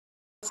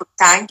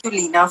Thank you,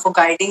 Leena, for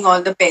guiding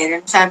all the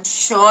parents. I'm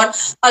sure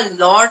a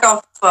lot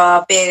of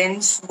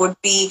parents would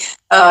be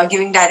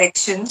giving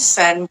directions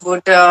and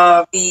would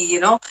be,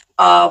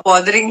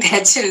 bothering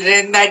their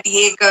children that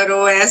ye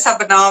karo, aisa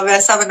banao,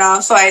 waisa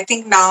banao. So I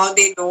think now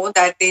they know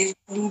that they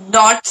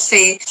not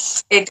say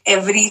it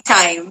every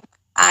time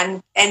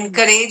and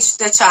encourage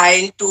the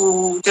child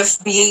to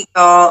just be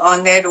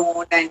on their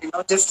own and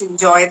just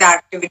enjoy the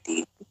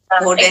activity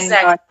more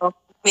than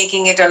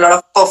making it a lot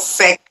of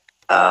perfect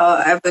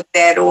with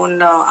their own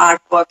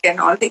artwork and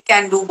all. They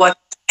can do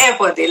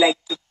whatever they like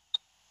to do.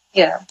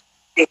 Yeah.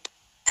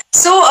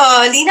 So,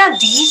 Leena,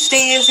 these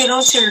days,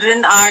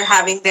 children are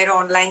having their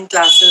online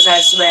classes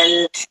as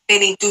well. They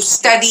need to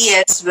study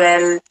as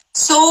well.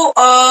 So,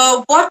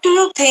 what do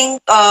you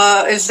think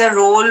is the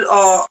role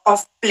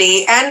of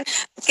play, and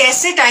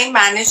कैसे time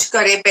manage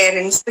करे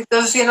parents?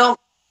 Because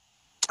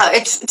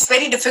it's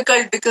very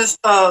difficult because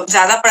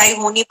ज़्यादा पढ़ाई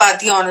हो नहीं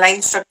पाती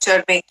online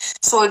structure में.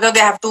 So they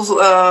have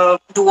to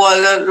do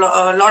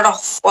a lot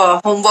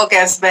of homework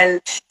as well.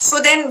 So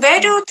then, where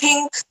do you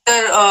think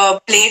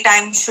the play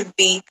time should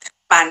be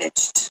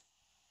managed?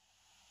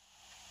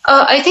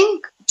 I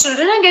think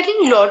children are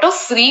getting a lot of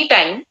free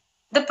time.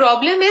 The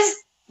problem is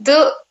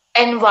the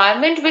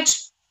environment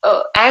which,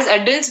 as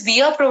adults,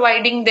 we are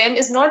providing them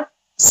is not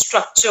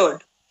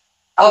structured.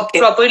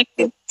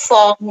 Properly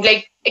formed,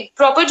 like एक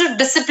proper जो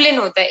discipline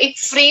होता है, एक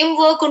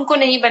framework उनको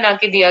नहीं बना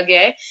के दिया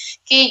गया है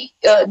कि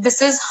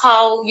this is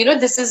how,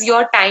 this is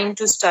your time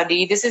to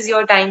study, this is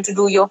your time to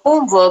do your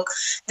homework,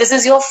 this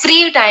is your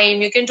free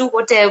time, you can do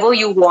whatever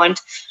you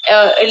want,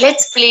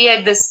 let's play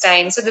at this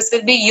time, so this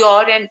will be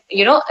your and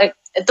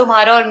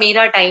तुम्हारा और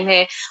मेरा time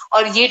है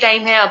और ये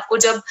time है आपको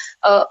जब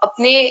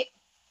अपने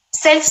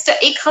सेल्फ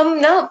एक हम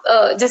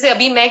ना जैसे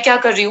अभी मैं क्या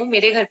कर रही हूँ,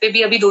 मेरे घर पे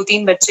भी अभी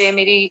 2-3 बच्चे हैं,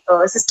 मेरी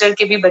सिस्टर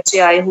के भी बच्चे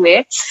आए हुए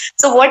हैं.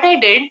 So what I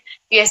did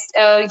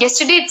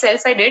yesterday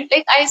itself I did,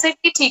 like I said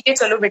कि ठीक है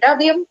चलो बेटा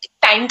अभी हम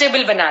टाइम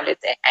टेबल बना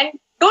लेते हैं and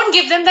don't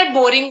give them that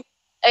boring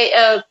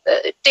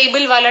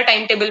table वाला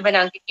टाइम टेबल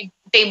बना के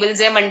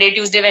टेबल्स है मंडे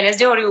ट्यूसडे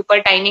वेडनेसडे और ऊपर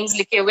टाइमिंग्स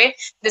लिखे हुए,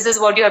 this is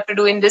what you have to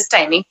do in this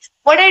timing.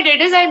 What I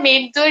did is I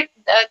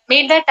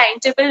made that time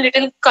table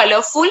little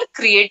colourful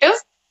creative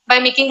by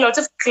making lots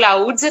of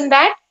clouds in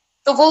that.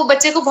 तो वो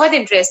बच्चे को बहुत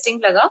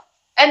interesting लगा.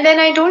 And then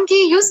I told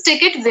कि you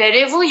stick it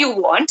wherever you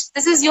want,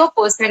 this is your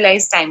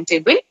personalised time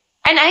table.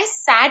 And I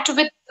sat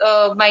with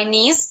my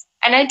niece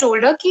and I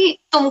told her कि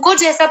तुमको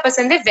जैसा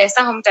पसंद है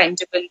वैसा हम टाइम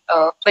टेबल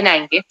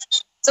बनाएंगे.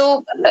 So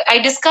I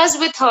discussed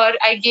with her,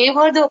 I gave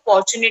her the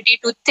opportunity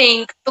to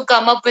think, to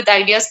come up with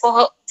ideas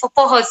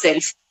for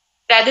herself,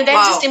 rather than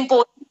just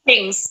imposing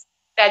things,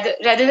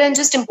 rather than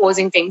just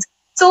imposing things.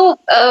 So,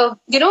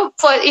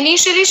 for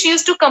initially she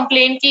used to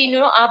complain कि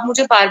आप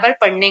मुझे बार-बार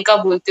पढ़ने का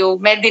बोलते हो,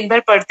 मैं दिन भर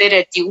पढ़ते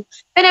रहती हूँ.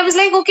 Then I was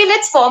like, okay,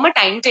 let's form a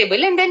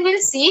timetable and then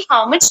we'll see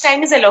how much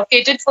time is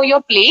allocated for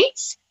your play,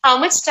 how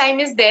much time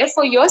is there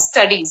for your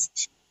studies.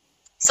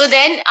 So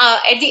then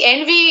at the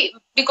end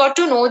we got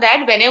to know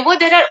that whenever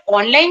there are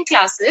online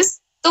classes,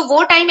 तो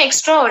वो time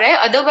extra हो रहा है,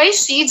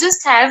 otherwise she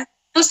just have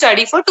to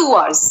study for 2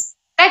 hours.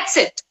 That's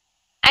it.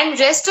 And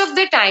rest of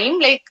the time,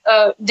 like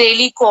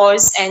daily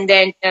course and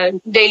then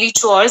daily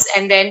chores,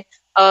 and then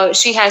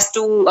she has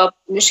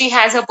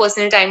her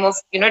personal time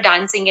of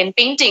dancing and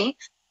painting,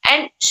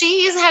 and she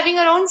is having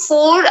around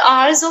 4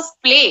 hours of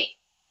play.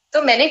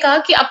 तो मैंने कहा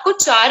कि आपको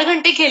 4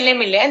 घंटे खेलने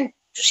मिले. And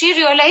she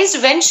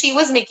realized when she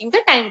was making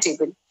the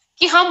timetable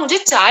कि हाँ मुझे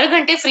 4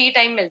 घंटे फ्री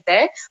टाइम मिलता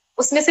है,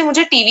 उसमें से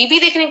मुझे टीवी भी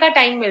देखने का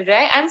टाइम मिल रहा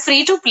है. I am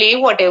free to play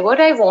what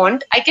ever I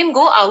want. I can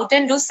go out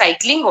and do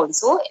cycling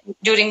also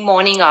during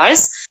morning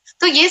hours.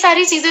 तो ये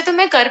सारी चीजें तो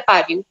मैं कर पा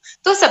रही हूँ.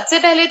 तो सबसे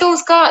पहले तो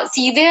उसका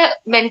सीधे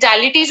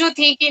मेंटालिटी जो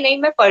थी कि नहीं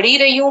मैं पढ़ ही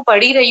रही हूँ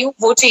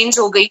वो चेंज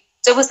हो गई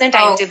जब उसने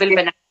टाइम टेबल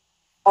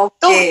बनाया.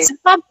 तो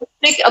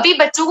अभी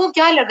बच्चों को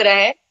क्या लग रहा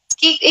है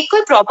कि एक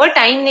कोई प्रॉपर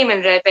टाइम नहीं मिल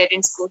रहा है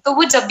पेरेंट्स को, तो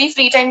वो जब भी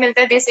फ्री टाइम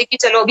मिलता है जैसे कि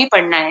चलो अभी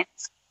पढ़ना है,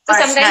 तो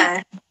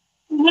समटाइम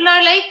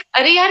लाइक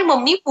अरे यार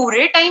मम्मी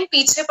पूरे टाइम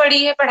पीछे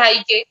पड़ी है पढ़ाई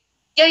के,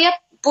 या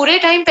पूरे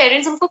टाइम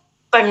पेरेंट्स हमको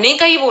पढ़ने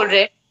का ही बोल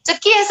रहे हैं,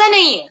 जबकि ऐसा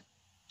नहीं है,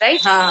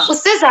 राइट?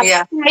 उससे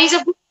ज्यादा पढ़ाई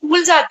जब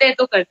स्कूल जाते हैं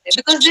तो करते हैं,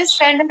 because they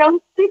spend around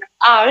 6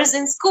 hours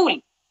in school,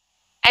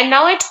 and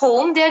now at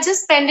home they are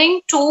just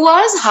spending 2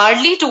 hours,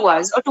 hardly 2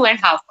 hours or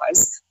 2.5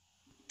 hours.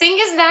 Thing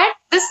is that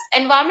this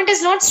environment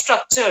is not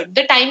structured,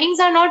 the timings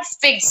are not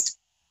fixed.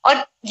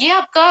 और ये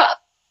आपका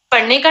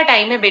पढ़ने का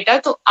time है बेटा,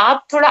 तो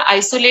आप थोड़ा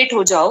आइसोलेट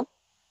हो जाओ,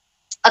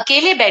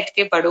 अकेले बैठ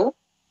के पढ़ो,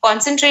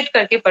 कॉन्सेंट्रेट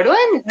करके पढ़ो,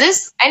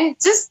 and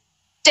just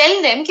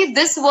tell them कि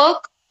this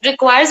work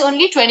requires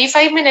only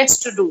 25 minutes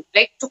to do,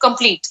 like to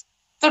complete.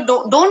 So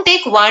don't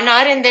take 1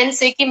 hour and then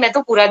say कि मैं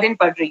तो पूरा दिन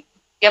पढ़ रही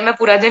हूँ या मैं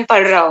पूरा दिन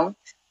पढ़ रहा हूँ.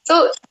 So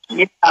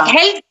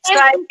help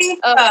them.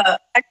 So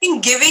I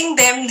think giving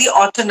them the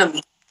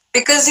autonomy.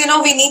 Because,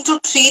 we need to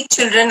treat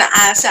children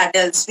as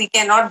adults. We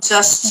cannot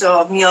just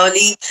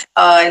merely,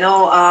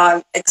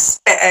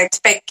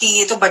 expect कि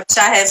ये तो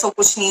बच्चा है, so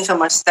कुछ नहीं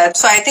समझता.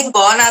 So I think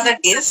gone are the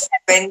days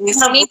when we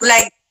feel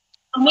like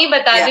हमें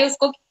बता दे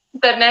उसको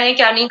करना है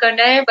क्या नहीं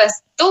करना है,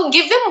 बस. तो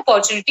give them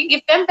opportunity,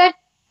 give them that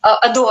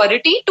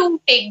authority to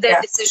take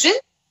their decision,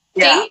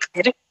 think,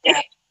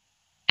 reflect,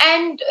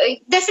 and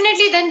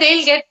definitely then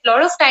they'll get a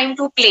lot of time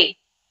to play.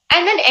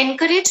 And then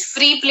encourage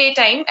free play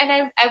time.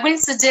 And I will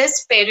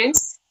suggest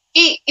parents,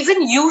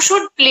 even you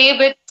should play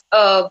with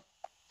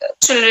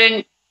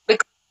children,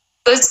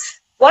 because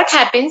what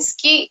happens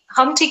कि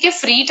हम ठीक है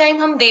free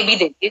time हम दे भी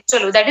देंगे,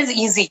 चलो that is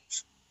easy,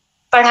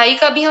 पढ़ाई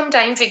का भी हम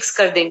time fix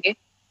कर देंगे,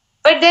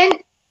 but then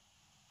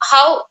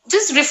how,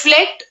 just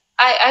reflect.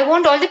 I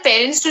want all the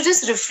parents to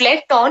just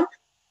reflect on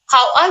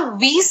how are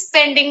we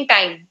spending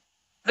time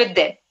with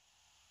them,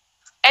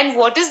 and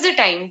what is the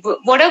time,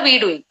 what are we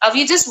doing, are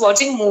we just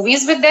watching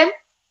movies with them,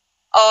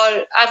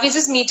 or are we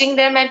just meeting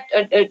them at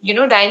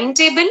dining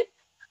table,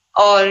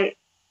 or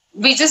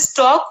we just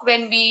talk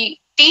when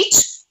we teach.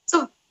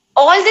 So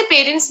all the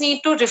parents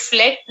need to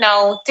reflect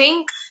now,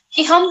 think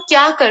कि हम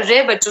क्या कर रहे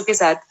हैं बच्चों के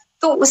साथ.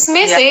 तो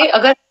उसमें से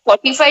अगर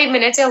 45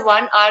 minutes या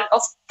 1 hour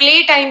of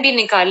play time भी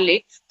निकाल ले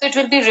तो it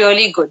will be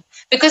really good.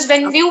 Because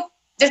when you,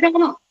 जैसे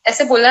हम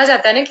ऐसे बोलना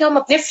जाता है ना कि हम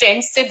अपने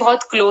friends से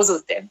बहुत close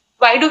होते हैं.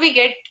 Why do we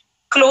get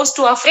close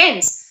to our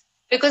friends?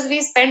 Because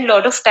we spend a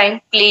lot of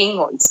time playing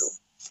also.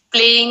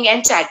 Playing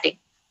and chatting.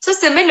 So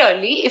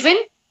similarly, even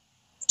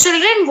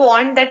children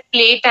want that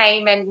play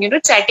time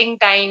and chatting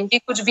time कि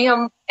कुछ भी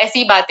हम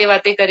ऐसी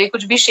बातें करें,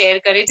 कुछ भी share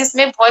करें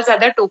जिसमें बहुत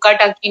ज्यादा टोका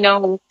टाकी ना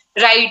हो,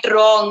 राइट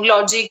रॉन्ग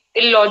लॉजिक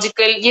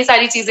इलॉजिकल ये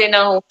सारी चीजें ना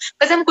हो,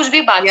 बस हम कुछ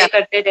भी बातें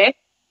करते रहे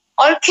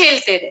और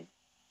खेलते रहे.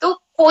 तो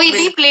कोई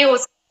भी प्ले हो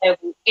सकता है,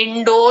 वो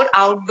indoor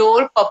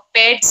outdoor,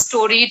 puppet,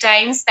 story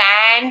time,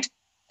 sand,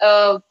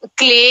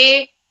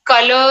 clay,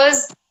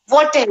 colours,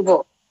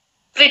 whatever,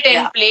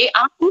 pretend play.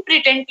 आप भी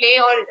pretend play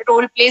और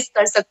role plays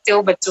कर सकते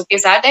हो बच्चों के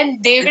साथ,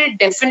 and they will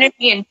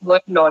definitely enjoy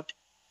a lot.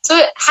 So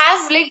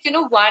have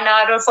 1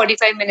 hour or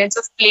 45 minutes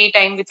of play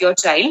time with your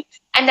child,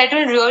 and that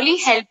will really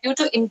help you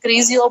to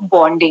increase your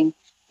bonding.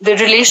 The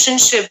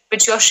relationship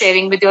which you're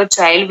sharing with your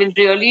child will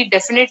really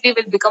definitely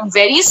will become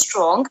very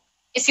strong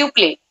if you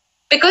play.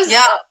 Because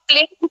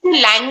play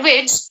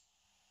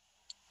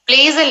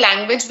is a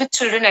language which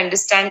children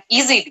understand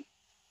easily.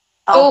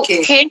 तो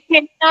खेल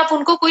में आप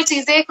उनको कोई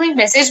चीजें, कोई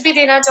message भी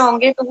देना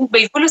चाहोगे तो वो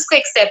बिल्कुल उसको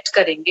एक्सेप्ट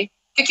करेंगे,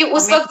 क्योंकि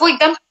उस वक्त वो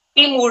एकदम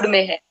मूड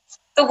में है,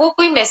 तो वो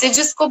कोई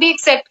मैसेजेस को भी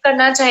एक्सेप्ट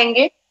करना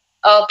चाहेंगे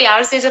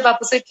प्यार से, जब आप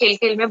उसे खेल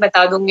खेल में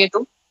बता दोगे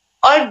तो.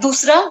 और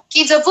दूसरा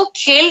कि जब वो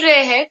खेल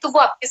रहे हैं तो वो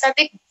आपके साथ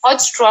एक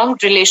बहुत स्ट्रॉन्ग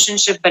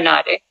रिलेशनशिप बना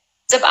रहे.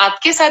 जब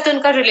आपके साथ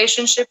उनका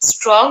रिलेशनशिप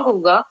स्ट्रॉन्ग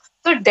होगा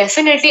तो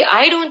definitely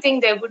I don't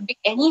think there would be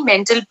any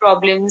mental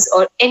problems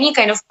और any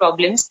kind of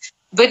problems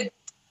with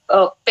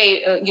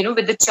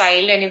with the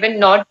child, and even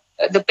not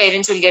the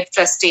parents will get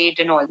frustrated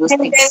and all those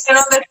things. Then,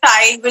 the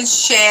child will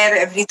share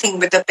everything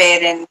with the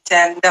parent,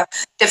 and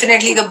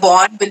definitely the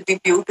bond will be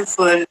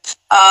beautiful.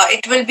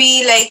 It will be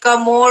like a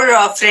more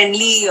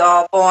friendly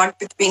bond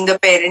between the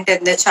parent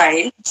and the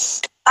child.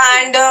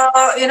 And,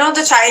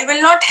 the child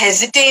will not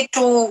hesitate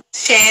to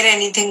share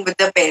anything with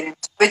the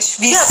parent, which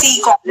we see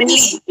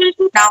commonly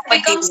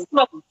nowadays.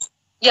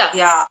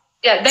 Yeah.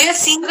 We are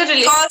seeing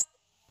because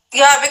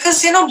because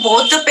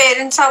both the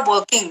parents are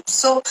working,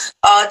 so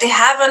they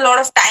have a lot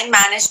of time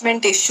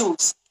management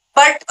issues.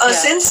 But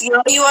since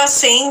you are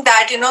saying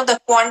that the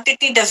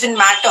quantity doesn't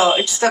matter,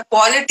 it's the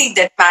quality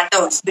that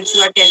matters, which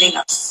you are telling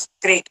us.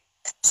 Great.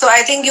 So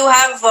I think you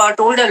have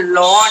told a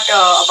lot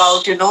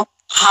about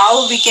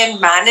how we can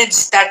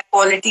manage that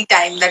quality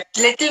time, that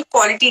little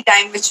quality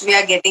time which we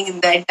are getting in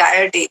the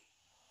entire day.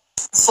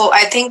 So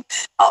I think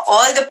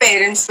all the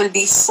parents will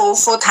be so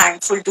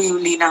thankful to you,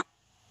 Leena.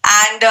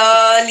 And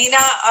Leena,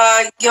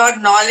 your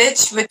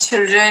knowledge with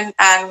children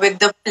and with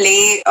the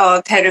play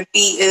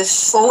therapy is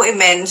so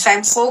immense.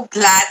 I'm so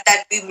glad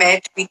that we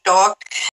met, we talked.